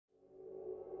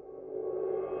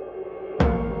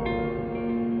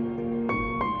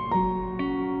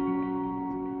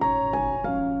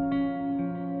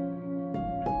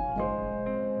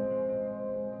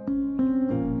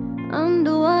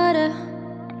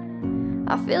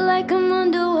I feel like I'm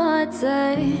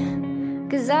underwater,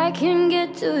 'cause I can't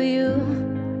get to you.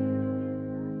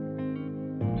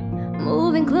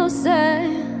 Moving closer,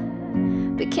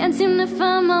 but can't seem to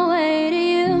find my way to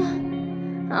you.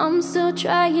 I'm still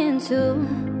trying to.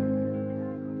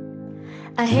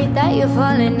 I hate that you're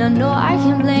falling, I know I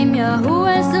can't blame you. Who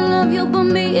has to love you but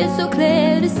me? It's so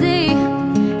clear to see.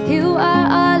 You are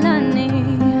all I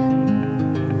need.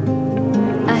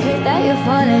 I hate that you're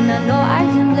falling, I know I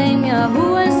can't blame you.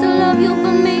 Who has to love you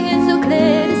but me? It's so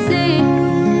clear to see.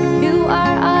 You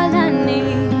are all I need.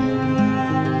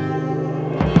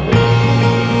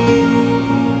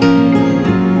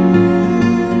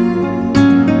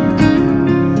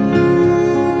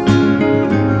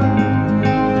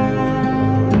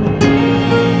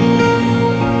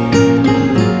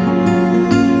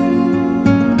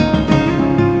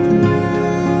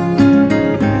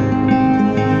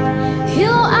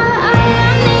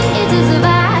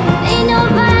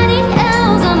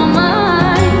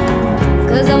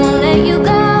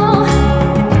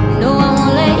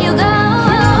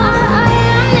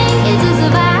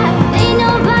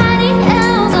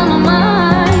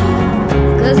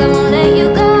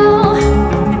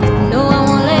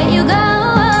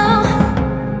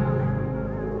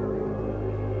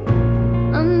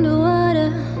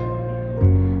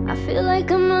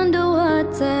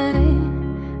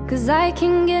 I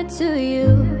can get to you,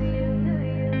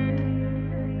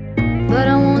 but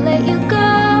I won't let you go.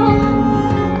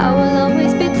 I will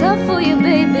always be tough for you,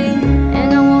 baby,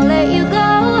 and I won't let you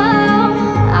go.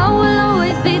 I will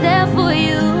always be there for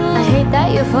you. I hate that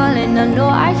you're falling, I know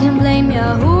I can't blame you.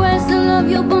 Who has to love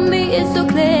you but me? It's so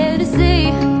clear to see.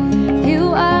 You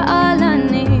are all I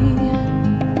need.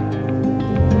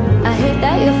 I hate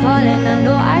that you're falling, I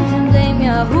know I can't blame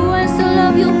you. Who has to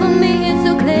love you but me? It's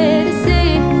so clear to see.